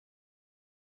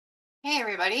Hey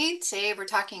everybody, today we're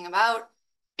talking about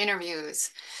interviews.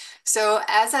 So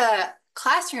as a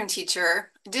classroom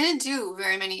teacher, I didn't do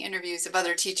very many interviews of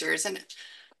other teachers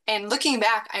and looking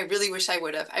back, I really wish I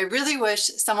would have. I really wish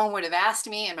someone would have asked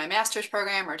me in my master's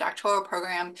program or doctoral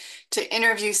program to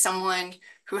interview someone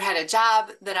who had a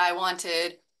job that I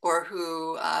wanted or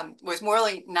who was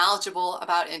morally knowledgeable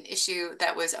about an issue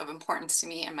that was of importance to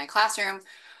me in my classroom,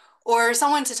 or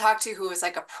someone to talk to who was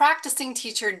like a practicing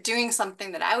teacher doing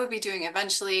something that I would be doing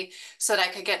eventually so that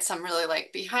I could get some really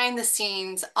like behind the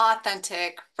scenes,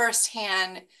 authentic,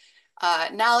 firsthand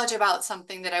knowledge about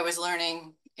something that I was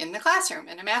learning in the classroom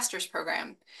in a master's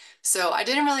program. So I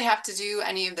didn't really have to do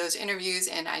any of those interviews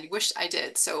and I wish I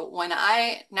did. So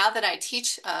now that I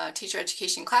teach teacher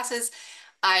education classes,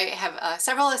 I have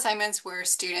several assignments where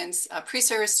students,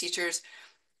 pre-service teachers,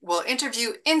 will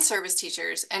interview in-service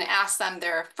teachers and ask them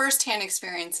their firsthand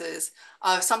experiences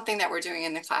of something that we're doing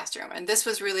in the classroom. And this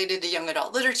was related to young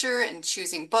adult literature and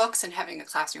choosing books and having a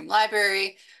classroom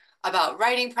library, about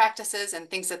writing practices and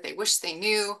things that they wish they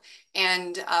knew,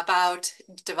 and about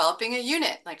developing a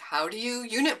unit, like how do you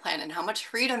unit plan and how much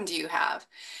freedom do you have?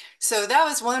 So that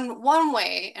was one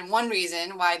way and one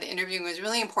reason why the interviewing was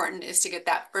really important, is to get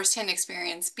that firsthand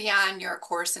experience beyond your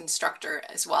course instructor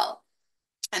as well.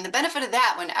 And the benefit of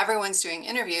that when everyone's doing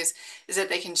interviews is that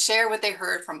they can share what they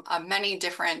heard from many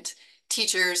different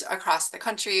teachers across the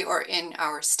country or in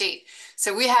our state.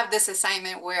 So we have this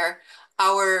assignment where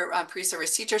our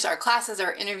pre-service teachers, our classes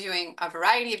are interviewing a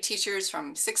variety of teachers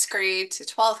from 6th grade to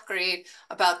 12th grade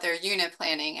about their unit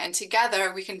planning. And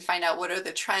together we can find out what are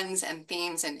the trends and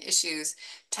themes and issues,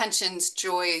 tensions,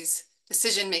 joys,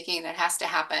 decision making that has to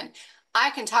happen.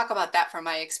 I can talk about that from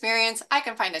my experience. I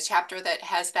can find a chapter that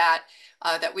has that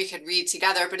that we could read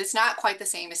together, but it's not quite the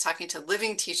same as talking to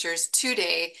living teachers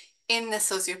today in the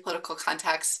sociopolitical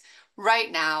context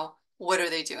right now. What are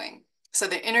they doing? So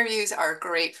the interviews are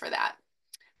great for that.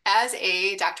 As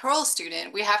a doctoral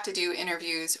student, we have to do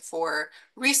interviews for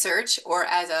research, or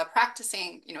as a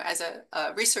practicing, as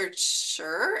a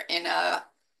researcher in a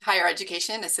higher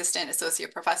education, assistant,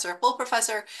 associate professor, full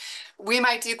professor, we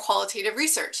might do qualitative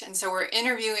research. And so we're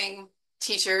interviewing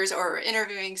teachers or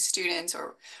interviewing students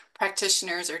or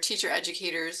practitioners or teacher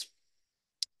educators,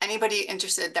 anybody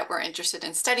interested that we're interested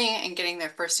in studying and getting their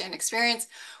firsthand experience.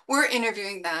 We're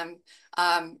interviewing them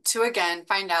to again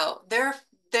find out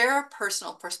their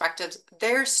personal perspectives,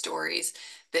 their stories,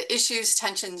 the issues,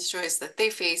 tensions, joys that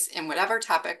they face in whatever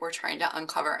topic we're trying to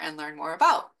uncover and learn more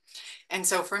about. And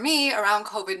so for me, around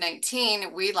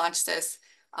COVID-19, we launched this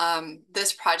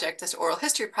project, this oral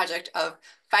history project of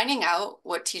finding out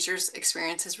what teachers'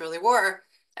 experiences really were.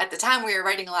 At the time, we were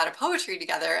writing a lot of poetry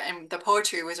together, and the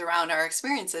poetry was around our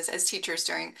experiences as teachers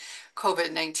during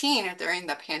COVID-19, during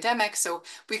the pandemic. So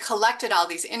we collected all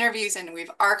these interviews and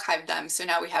we've archived them. So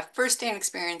now we have firsthand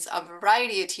experience of a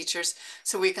variety of teachers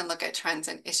so we can look at trends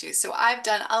and issues. So I've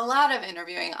done a lot of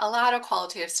interviewing, a lot of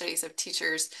qualitative studies of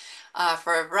teachers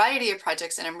for a variety of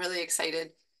projects, and I'm really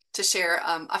excited to share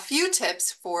a few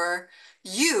tips for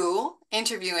you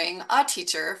interviewing a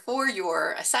teacher for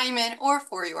your assignment or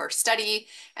for your study.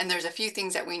 And there's a few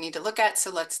things that we need to look at,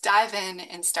 so let's dive in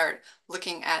and start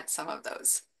looking at some of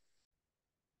those.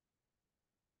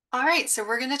 All right, so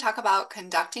we're going to talk about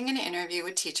conducting an interview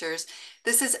with teachers.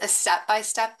 This is a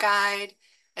step-by-step guide.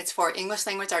 It's for English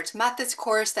Language Arts Methods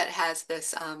course that has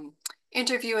this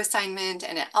interview assignment,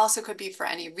 and it also could be for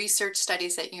any research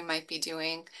studies that you might be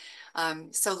doing.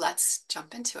 So let's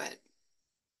jump into it.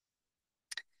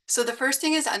 So the first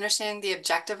thing is understanding the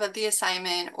objective of the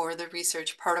assignment or the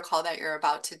research protocol that you're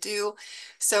about to do.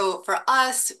 So for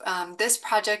us, this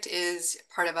project is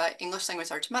part of an English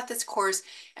Language Arts Methods course,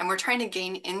 and we're trying to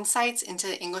gain insights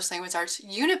into English Language Arts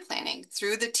unit planning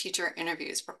through the teacher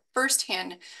interviews for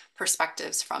firsthand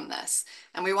perspectives from this.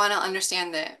 And we want to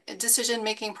understand the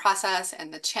decision-making process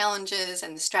and the challenges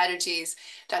and the strategies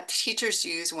that teachers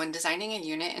use when designing a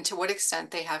unit and to what extent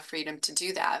they have freedom to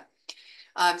do that.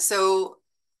 So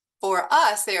for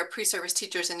us, they are pre-service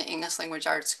teachers in the English Language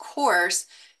Arts course,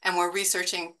 and we're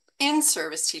researching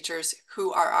in-service teachers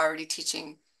who are already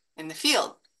teaching in the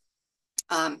field.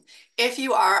 If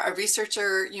you are a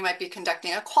researcher, you might be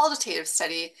conducting a qualitative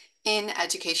study in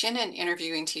education and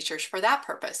interviewing teachers for that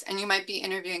purpose. And you might be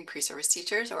interviewing pre-service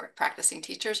teachers or practicing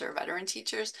teachers or veteran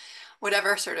teachers,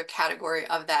 whatever sort of category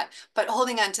of that. But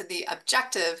holding on to the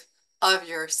objective of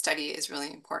your study is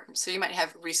really important. So you might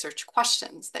have research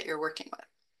questions that you're working with.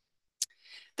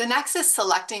 The next is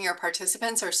selecting your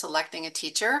participants or selecting a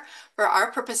teacher. For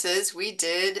our purposes, we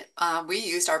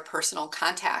used our personal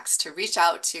contacts to reach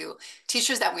out to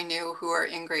teachers that we knew who are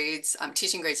in grades,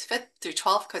 teaching grades 5th through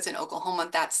 12th, because in Oklahoma,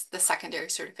 that's the secondary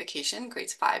certification,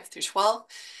 grades 5 through 12.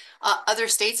 Other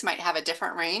states might have a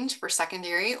different range for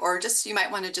secondary, or just you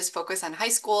might want to just focus on high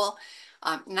school.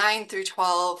 9 through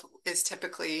 12 is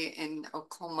typically in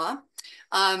Oklahoma.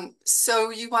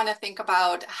 So you want to think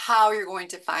about how you're going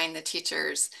to find the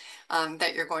teachers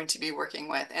that you're going to be working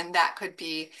with. And that could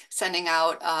be sending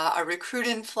out a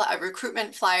recruitment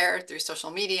flyer through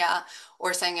social media,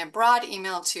 or sending a broad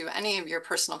email to any of your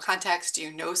personal contacts. Do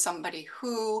you know somebody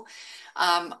who?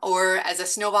 Or as a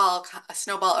snowball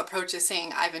approach is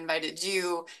saying, I've invited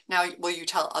you, now will you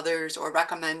tell others or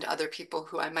recommend other people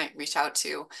who I might reach out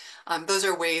to? Those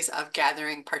are ways of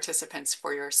gathering participants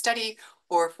for your study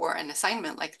or for an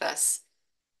assignment like this.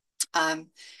 Um,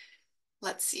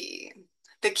 let's see.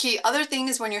 The key other thing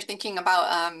is when you're thinking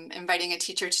about inviting a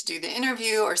teacher to do the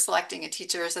interview or selecting a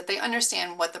teacher is that they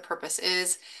understand what the purpose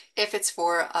is, if it's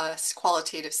for a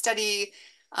qualitative study,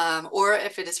 or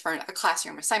if it is for a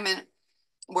classroom assignment,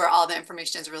 where all the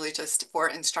information is really just for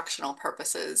instructional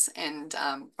purposes, and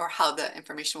or how the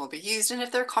information will be used, and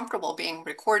if they're comfortable being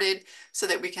recorded so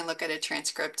that we can look at a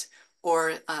transcript,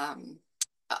 or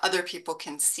other people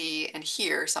can see and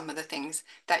hear some of the things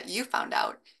that you found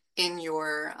out in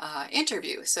your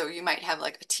interview. So you might have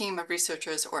like a team of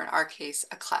researchers, or in our case,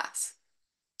 a class.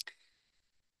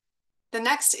 The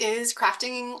next is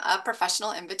crafting a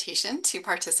professional invitation to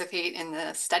participate in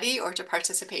the study or to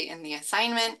participate in the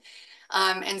assignment.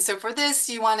 And so for this,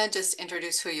 you want to just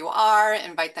introduce who you are,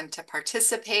 invite them to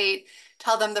participate,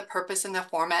 tell them the purpose and the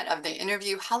format of the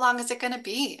interview. How long is it going to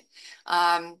be?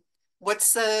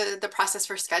 What's the process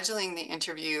for scheduling the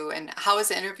interview, and how is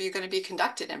the interview going to be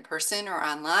conducted, in person or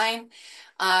online?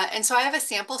 And so I have a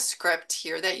sample script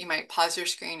here that you might pause your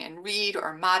screen and read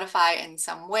or modify in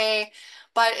some way.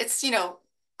 But it's,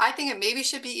 I think it maybe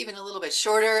should be even a little bit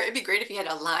shorter. It'd be great if you had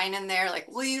a line in there like,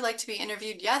 will you like to be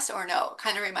interviewed? Yes or no?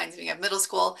 Kind of reminds me of middle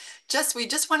school. We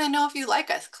just want to know if you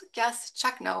like us. Click yes,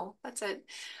 check no. That's it.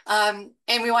 And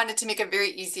we wanted to make it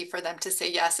very easy for them to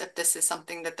say yes if this is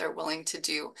something that they're willing to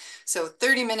do. So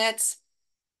 30 minutes,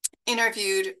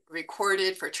 interviewed,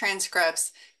 recorded for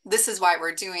transcripts. This is why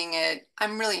we're doing it.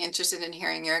 I'm really interested in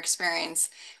hearing your experience.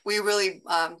 We really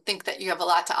think that you have a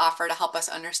lot to offer to help us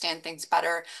understand things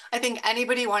better. I think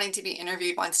anybody wanting to be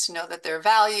interviewed wants to know that they're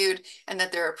valued and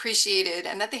that they're appreciated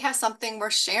and that they have something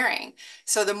worth sharing.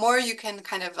 So the more you can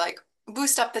kind of like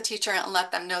boost up the teacher and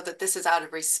let them know that this is out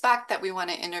of respect, that we want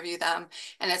to interview them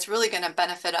and it's really going to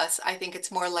benefit us, I think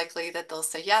it's more likely that they'll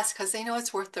say yes because they know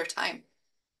it's worth their time.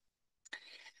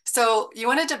 So you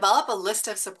want to develop a list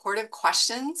of supportive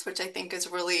questions, which I think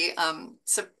is really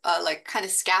like kind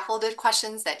of scaffolded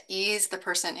questions that ease the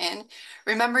person in.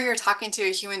 Remember, you're talking to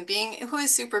a human being who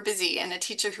is super busy and a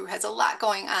teacher who has a lot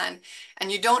going on,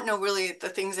 and you don't know really the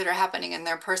things that are happening in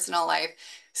their personal life.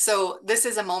 So this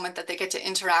is a moment that they get to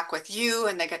interact with you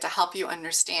and they get to help you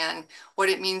understand what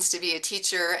it means to be a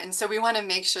teacher. And so we want to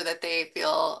make sure that they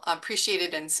feel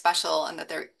appreciated and special and that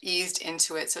they're eased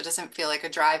into it so it doesn't feel like a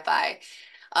drive-by.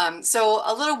 So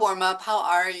a little warm up, how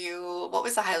are you? What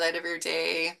was the highlight of your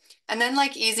day? And then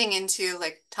like easing into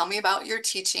like, tell me about your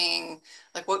teaching,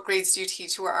 like what grades do you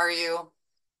teach, where are you?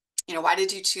 Why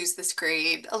did you choose this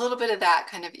grade? A little bit of that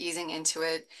kind of easing into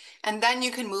it. And then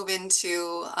you can move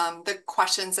into the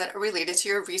questions that are related to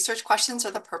your research questions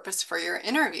or the purpose for your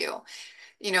interview.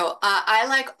 I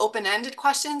like open-ended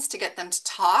questions to get them to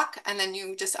talk, and then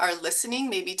you just are listening,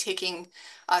 maybe taking,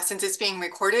 since it's being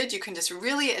recorded, you can just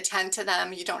really attend to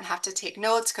them. You don't have to take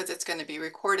notes because it's going to be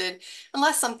recorded.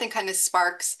 Unless something kind of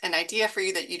sparks an idea for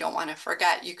you that you don't want to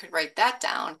forget, you could write that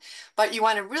down. But you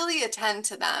want to really attend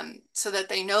to them so that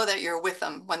they know that you're with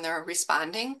them when they're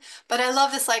responding. But I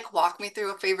love this, like, walk me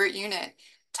through a favorite unit.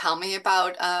 Tell me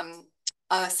about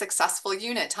a successful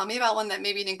unit. Tell me about one that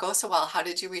maybe didn't go so well. How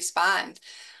did you respond?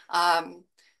 Um,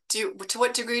 to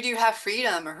what degree do you have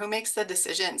freedom, or who makes the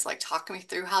decisions? Like, talk me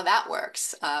through how that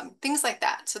works. Things like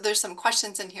that. So there's some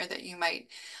questions in here that you might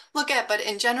look at, but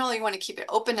in general, you want to keep it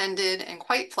open-ended and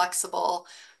quite flexible,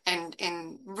 and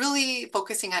really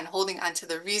focusing on holding on to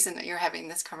the reason that you're having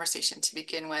this conversation to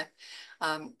begin with.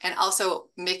 And also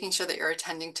making sure that you're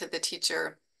attending to the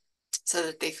teacher so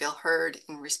that they feel heard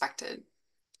and respected.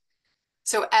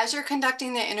 So as you're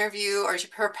conducting the interview or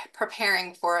you're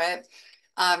preparing for it,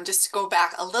 just to go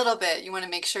back a little bit, you want to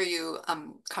make sure you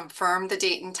confirm the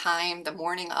date and time the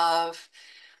morning of.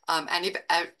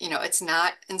 It's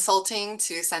not insulting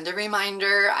to send a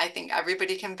reminder. I think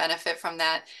everybody can benefit from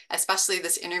that, especially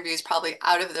this interview is probably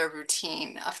out of their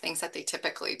routine of things that they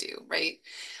typically do, right?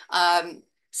 Um,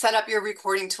 Set up your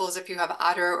recording tools if you have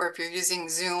Otter or if you're using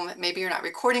Zoom. Maybe you're not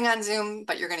recording on Zoom,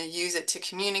 but you're going to use it to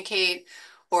communicate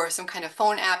or some kind of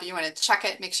phone app. You want to check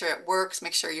it, make sure it works,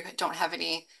 make sure you don't have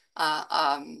any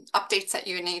updates that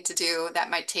you need to do that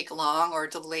might take long or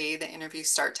delay the interview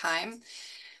start time.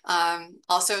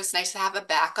 Also, it's nice to have a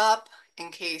backup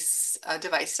in case a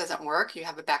device doesn't work. You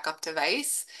have a backup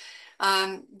device.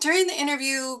 During the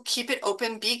interview, keep it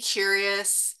open, be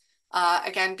curious.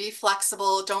 Again, be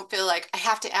flexible. Don't feel like I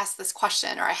have to ask this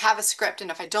question or I have a script,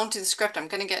 and if I don't do the script, I'm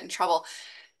going to get in trouble.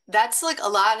 That's like a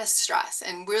lot of stress.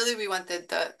 And really, we want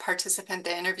the participant, the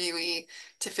interviewee,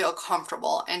 to feel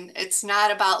comfortable. And it's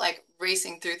not about like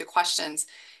racing through the questions.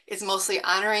 It's mostly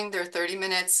honoring their 30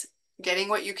 minutes, getting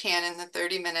what you can in the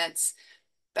 30 minutes,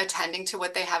 attending to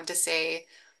what they have to say,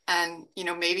 and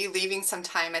maybe leaving some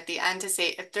time at the end to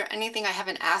say, if there's anything I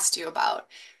haven't asked you about,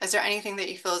 is there anything that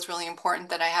you feel is really important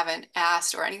that I haven't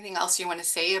asked, or anything else you want to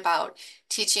say about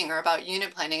teaching or about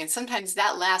unit planning? And sometimes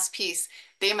that last piece,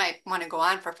 they might want to go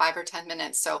on for 5 or 10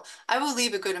 minutes. So I will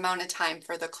leave a good amount of time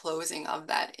for the closing of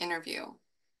that interview.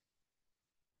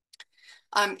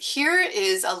 Here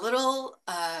is a little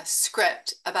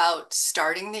script about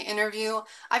starting the interview.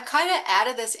 I've kind of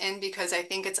added this in because I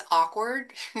think it's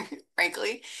awkward,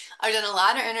 frankly. I've done a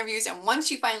lot of interviews, and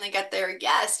once you finally get there,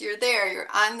 yes, you're there, you're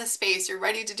on the space, you're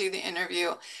ready to do the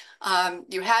interview.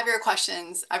 You have your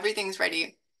questions, everything's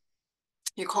ready.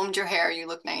 You combed your hair, you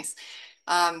look nice.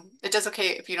 It does okay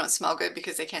if you don't smell good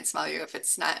because they can't smell you if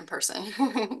it's not in person.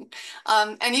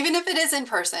 And even if it is in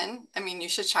person, I mean, you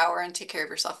should shower and take care of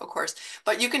yourself, of course,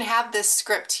 but you can have this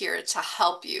script here to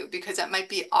help you because it might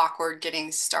be awkward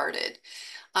getting started.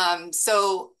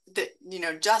 So that,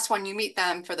 just when you meet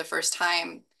them for the first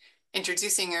time,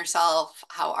 introducing yourself,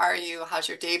 how are you? How's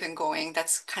your day been going?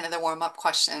 That's kind of the warm-up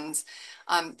questions.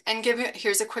 And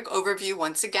here's a quick overview.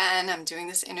 Once again, I'm doing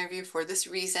this interview for this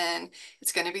reason.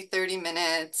 It's going to be 30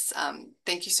 minutes.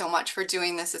 Thank you so much for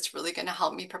doing this. It's really going to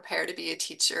help me prepare to be a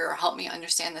teacher or help me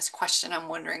understand this question I'm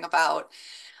wondering about.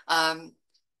 Um,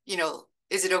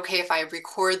 is it okay if I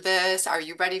record this? Are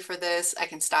you ready for this? I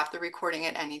can stop the recording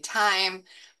at any time.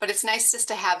 But it's nice just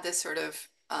to have this sort of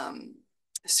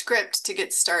script to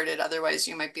get started. Otherwise,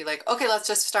 you might be like, okay, let's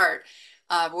just start,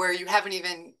 where you haven't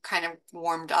even kind of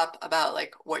warmed up about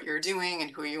like what you're doing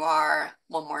and who you are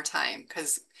one more time.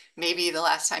 Because maybe the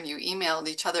last time you emailed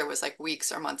each other was like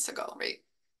weeks or months ago, right?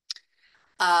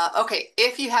 Okay,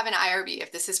 if you have an IRB,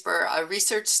 if this is for a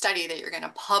research study that you're going to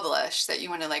publish, that you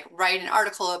want to like write an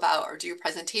article about or do a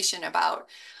presentation about,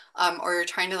 or you're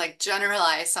trying to like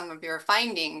generalize some of your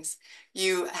findings,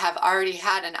 you have already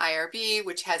had an IRB,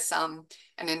 which has an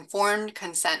informed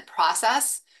consent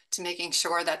process to making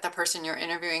sure that the person you're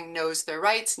interviewing knows their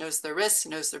rights, knows their risks,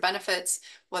 knows their benefits,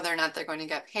 whether or not they're going to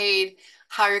get paid,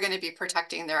 how you're going to be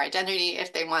protecting their identity,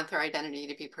 if they want their identity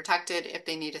to be protected, if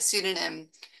they need a pseudonym,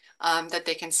 that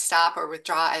they can stop or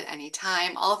withdraw at any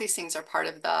time. All of these things are part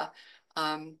of the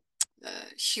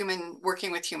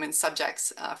working with human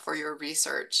subjects for your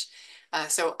research.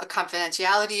 So a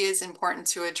confidentiality is important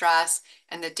to address,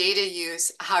 and the data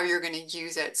use, how you're going to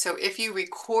use it. So if you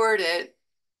record it,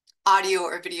 audio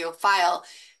or video file,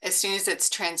 as soon as it's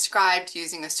transcribed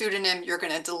using a pseudonym, you're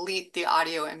going to delete the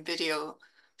audio and video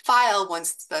file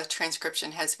once the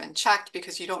transcription has been checked,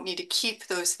 because you don't need to keep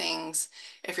those things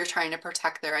if you're trying to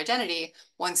protect their identity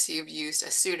once you've used a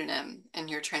pseudonym in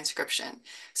your transcription.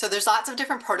 So there's lots of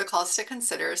different protocols to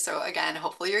consider. So again,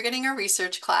 hopefully you're getting a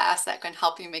research class that can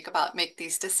help you make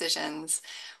these decisions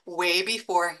way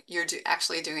before you're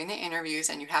actually doing the interviews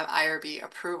and you have IRB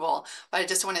approval. But I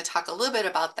just want to talk a little bit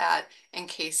about that in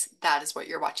case that is what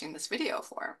you're watching this video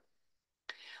for.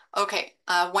 Okay,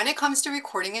 when it comes to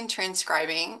recording and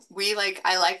transcribing,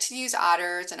 I like to use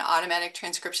Otter. It's an automatic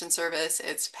transcription service.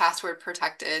 It's password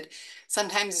protected.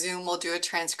 Sometimes Zoom will do a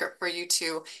transcript for you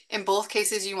too. In both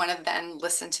cases, you want to then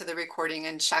listen to the recording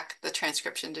and check the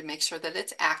transcription to make sure that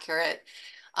it's accurate.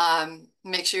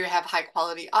 Make sure you have high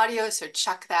quality audio, so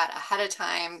check that ahead of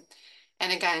time.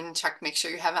 And again, make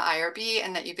sure you have an IRB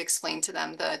and that you've explained to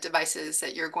them the devices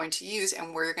that you're going to use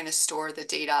and where you're going to store the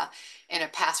data in a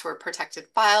password protected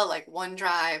file like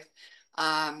OneDrive,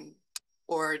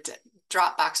 or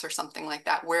Dropbox or something like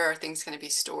that. Where are things going to be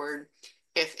stored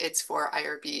if it's for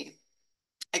IRB?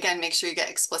 Again, make sure you get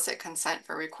explicit consent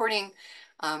for recording,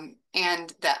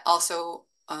 and that also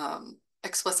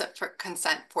explicit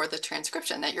consent for the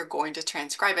transcription, that you're going to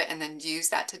transcribe it and then use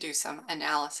that to do some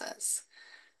analysis.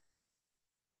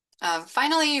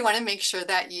 Finally, you want to make sure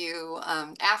that you,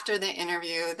 after the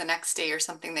interview, the next day or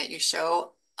something, that you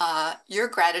show your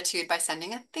gratitude by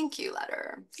sending a thank you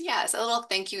letter. Yes, a little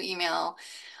thank you email,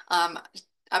 um,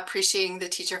 appreciating the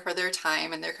teacher for their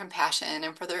time and their compassion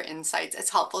and for their insights. It's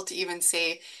helpful to even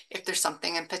say if there's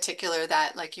something in particular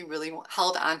that like you really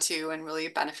held onto and really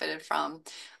benefited from.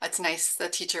 It's nice the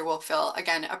teacher will feel,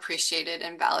 again, appreciated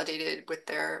and validated with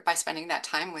by spending that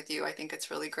time with you. I think it's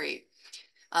really great.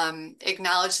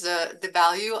 Acknowledge the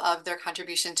value of their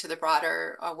contribution to the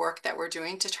broader work that we're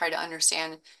doing to try to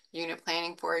understand unit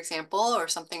planning, for example, or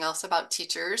something else about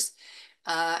teachers.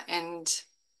 And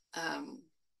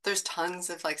there's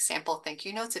tons of like sample thank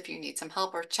you notes if you need some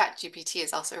help, or ChatGPT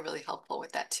is also really helpful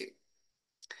with that too.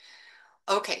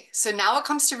 Okay, so now it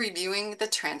comes to reviewing the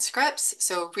transcripts.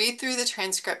 So read through the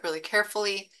transcript really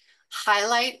carefully,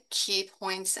 highlight key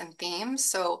points and themes.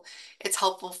 So it's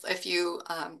helpful if you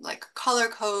like color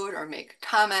code or make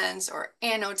comments or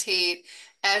annotate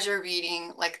as you're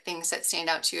reading, like things that stand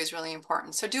out to you is really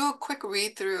important. So do a quick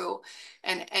read through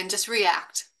and just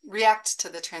react to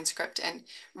the transcript and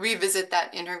revisit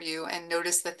that interview and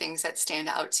notice the things that stand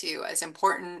out to you as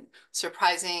important,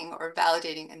 surprising, or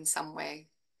validating in some way.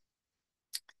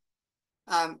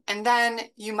 And then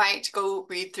you might go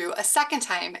read through a second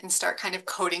time and start kind of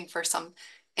coding for some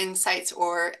insights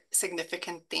or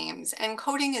significant themes. And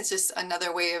coding is just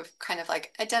another way of kind of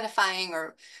like identifying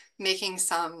or making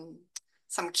some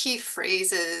key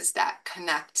phrases that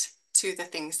connect to the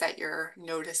things that you're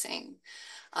noticing.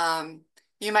 Um,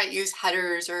 you might use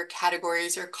headers or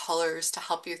categories or colors to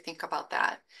help you think about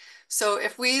that. So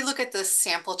if we look at the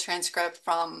sample transcript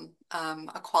from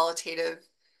a qualitative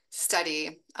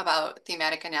study about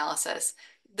thematic analysis,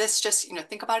 this just,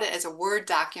 think about it as a Word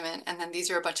document, and then these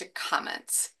are a bunch of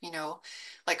comments,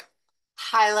 like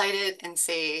highlight it and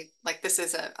say, like, this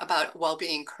is about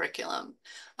well-being curriculum.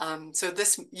 So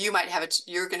this, you're going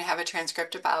to have a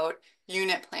transcript about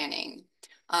unit planning.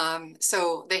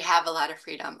 So they have a lot of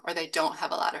freedom, or they don't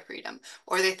have a lot of freedom,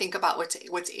 or they think about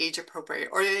what's age appropriate,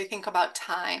 or they think about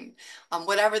time.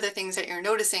 Whatever the things that you're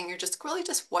noticing, you're just really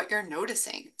just what you're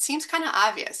noticing. It seems kind of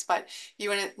obvious, but you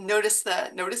want to notice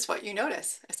what you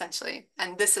notice, essentially.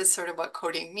 And this is sort of what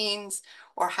coding means,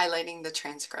 or highlighting the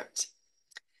transcript.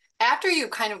 After you've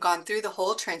kind of gone through the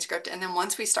whole transcript, and then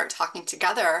once we start talking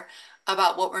together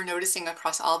about what we're noticing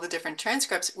across all the different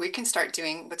transcripts, we can start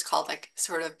doing what's called like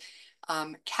sort of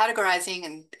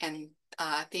categorizing and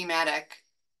thematic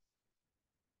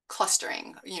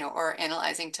clustering, or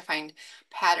analyzing to find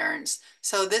patterns.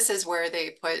 So this is where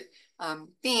they put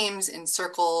themes in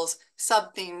circles,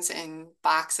 sub-themes in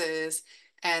boxes,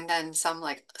 and then some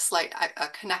like slight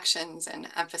connections and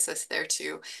emphasis there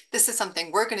too. This is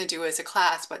something we're going to do as a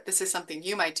class, but this is something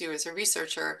you might do as a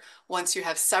researcher once you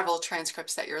have several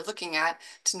transcripts that you're looking at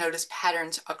to notice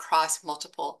patterns across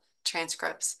multiple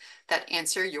transcripts that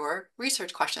answer your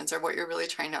research questions or what you're really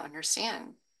trying to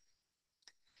understand.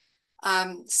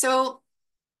 So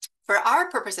for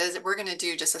our purposes, we're going to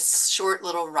do just a short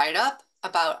little write-up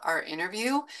about our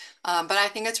interview, but I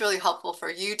think it's really helpful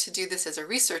for you to do this as a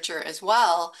researcher as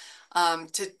well,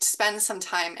 to spend some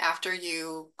time after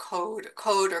you code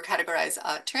or categorize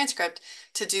a transcript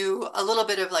to do a little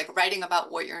bit of like writing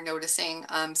about what you're noticing,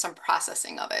 some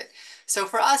processing of it. So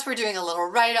for us, we're doing a little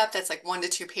write-up that's like 1 to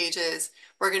 2 pages.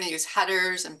 We're going to use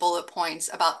headers and bullet points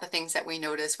about the things that we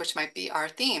notice, which might be our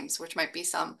themes, which might be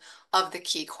some of the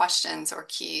key questions or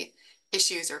key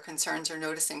issues or concerns or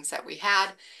noticings that we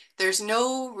had. There's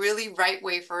no really right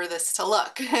way for this to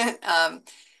look.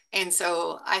 And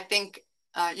so I think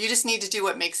you just need to do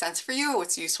what makes sense for you,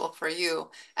 what's useful for you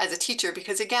as a teacher,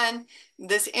 because again,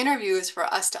 this interview is for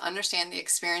us to understand the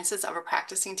experiences of a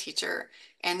practicing teacher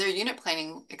and their unit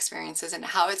planning experiences and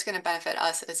how it's going to benefit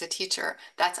us as a teacher.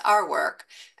 That's our work.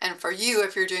 And for you,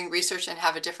 if you're doing research and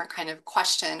have a different kind of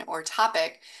question or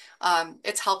topic,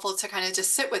 it's helpful to kind of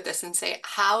just sit with this and say,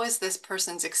 how is this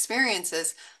person's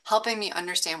experiences helping me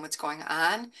understand what's going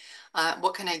on?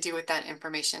 What can I do with that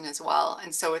information as well?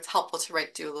 And so it's helpful to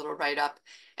do a little write-up.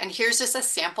 And here's just a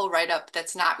sample write-up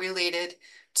that's not related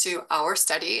to our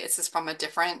study. This is from a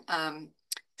different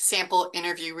sample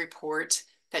interview report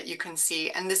that you can see.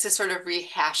 And this is sort of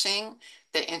rehashing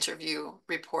the interview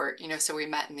report. So we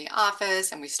met in the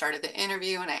office and we started the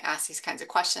interview and I asked these kinds of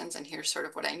questions and here's sort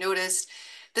of what I noticed.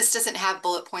 This doesn't have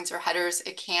bullet points or headers.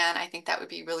 It can. I think that would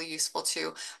be really useful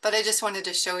too. But I just wanted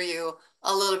to show you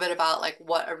a little bit about like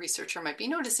what a researcher might be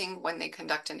noticing when they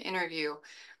conduct an interview,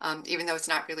 even though it's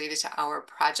not related to our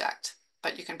project,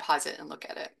 but you can pause it and look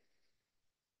at it.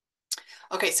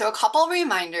 Okay, so a couple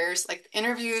reminders, like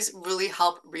interviews really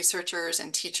help researchers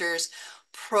and teachers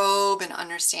probe and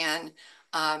understand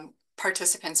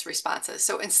participants' responses.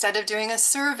 So instead of doing a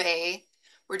survey,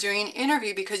 we're doing an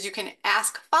interview because you can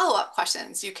ask follow-up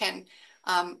questions. You can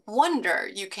wonder,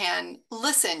 you can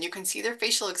listen, you can see their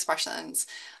facial expressions.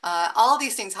 All of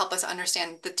these things help us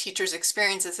understand the teacher's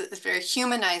experiences. It's very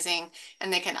humanizing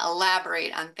and they can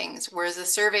elaborate on things. Whereas a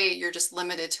survey, you're just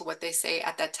limited to what they say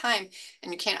at that time.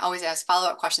 And you can't always ask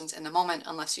follow-up questions in the moment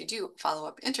unless you do a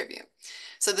follow-up interview.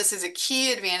 So this is a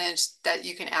key advantage that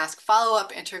you can ask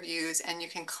follow-up interviews and you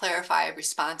can clarify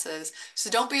responses.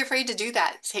 So don't be afraid to do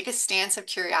that. Take a stance of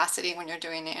curiosity when you're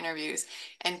doing the interviews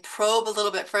and probe a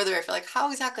little bit further if you're like,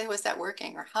 how exactly was that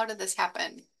working? Or how did this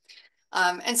happen?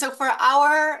 And so for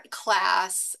our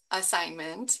class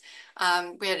assignment,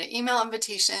 we had an email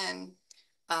invitation.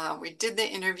 We did the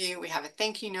interview. We have a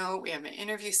thank you note. We have an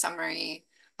interview summary.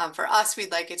 For us,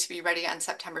 we'd like it to be ready on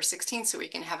September 16th so we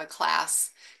can have a class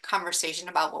conversation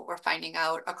about what we're finding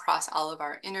out across all of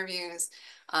our interviews.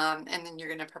 And then you're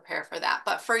going to prepare for that.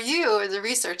 But for you as a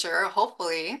researcher,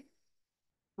 hopefully,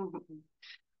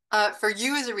 for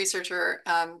you as a researcher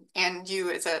and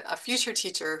you as a future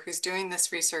teacher who's doing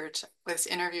this research, this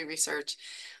interview research,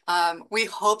 we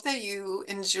hope that you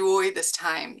enjoy this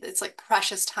time. It's like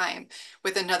precious time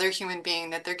with another human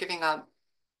being that they're giving up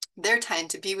their time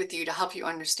to be with you to help you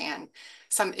understand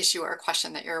some issue or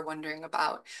question that you're wondering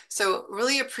about. So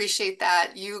really appreciate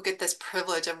that you get this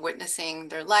privilege of witnessing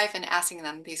their life and asking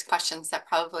them these questions that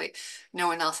probably no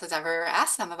one else has ever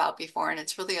asked them about before. And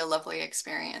it's really a lovely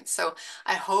experience. So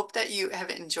I hope that you have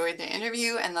enjoyed the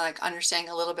interview and like understanding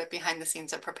a little bit behind the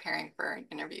scenes of preparing for an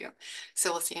interview.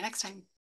 So we'll see you next time.